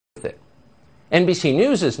it. NBC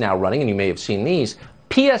News is now running, and you may have seen these,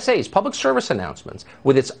 PSAs, public service announcements,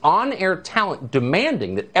 with its on-air talent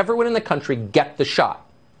demanding that everyone in the country get the shot.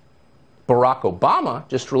 Barack Obama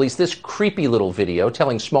just released this creepy little video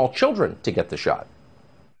telling small children to get the shot.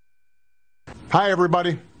 Hi,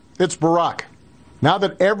 everybody. It's Barack. Now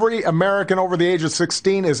that every American over the age of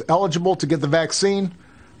 16 is eligible to get the vaccine,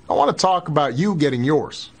 I want to talk about you getting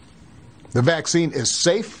yours. The vaccine is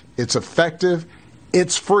safe, it's effective,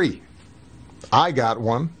 it's free. I got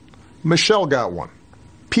one. Michelle got one.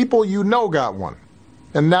 People you know got one.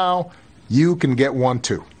 And now you can get one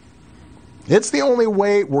too. It's the only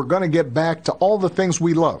way we're going to get back to all the things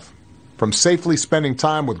we love, from safely spending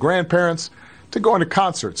time with grandparents to going to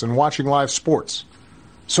concerts and watching live sports.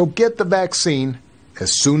 So get the vaccine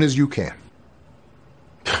as soon as you can.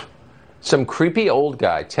 Some creepy old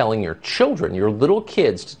guy telling your children, your little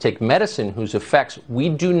kids, to take medicine whose effects we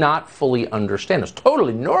do not fully understand. It's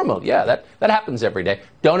totally normal. Yeah, that happens every day.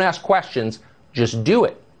 Don't ask questions, just do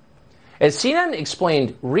it. As CNN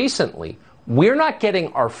explained recently, we're not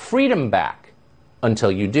getting our freedom back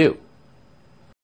until you do.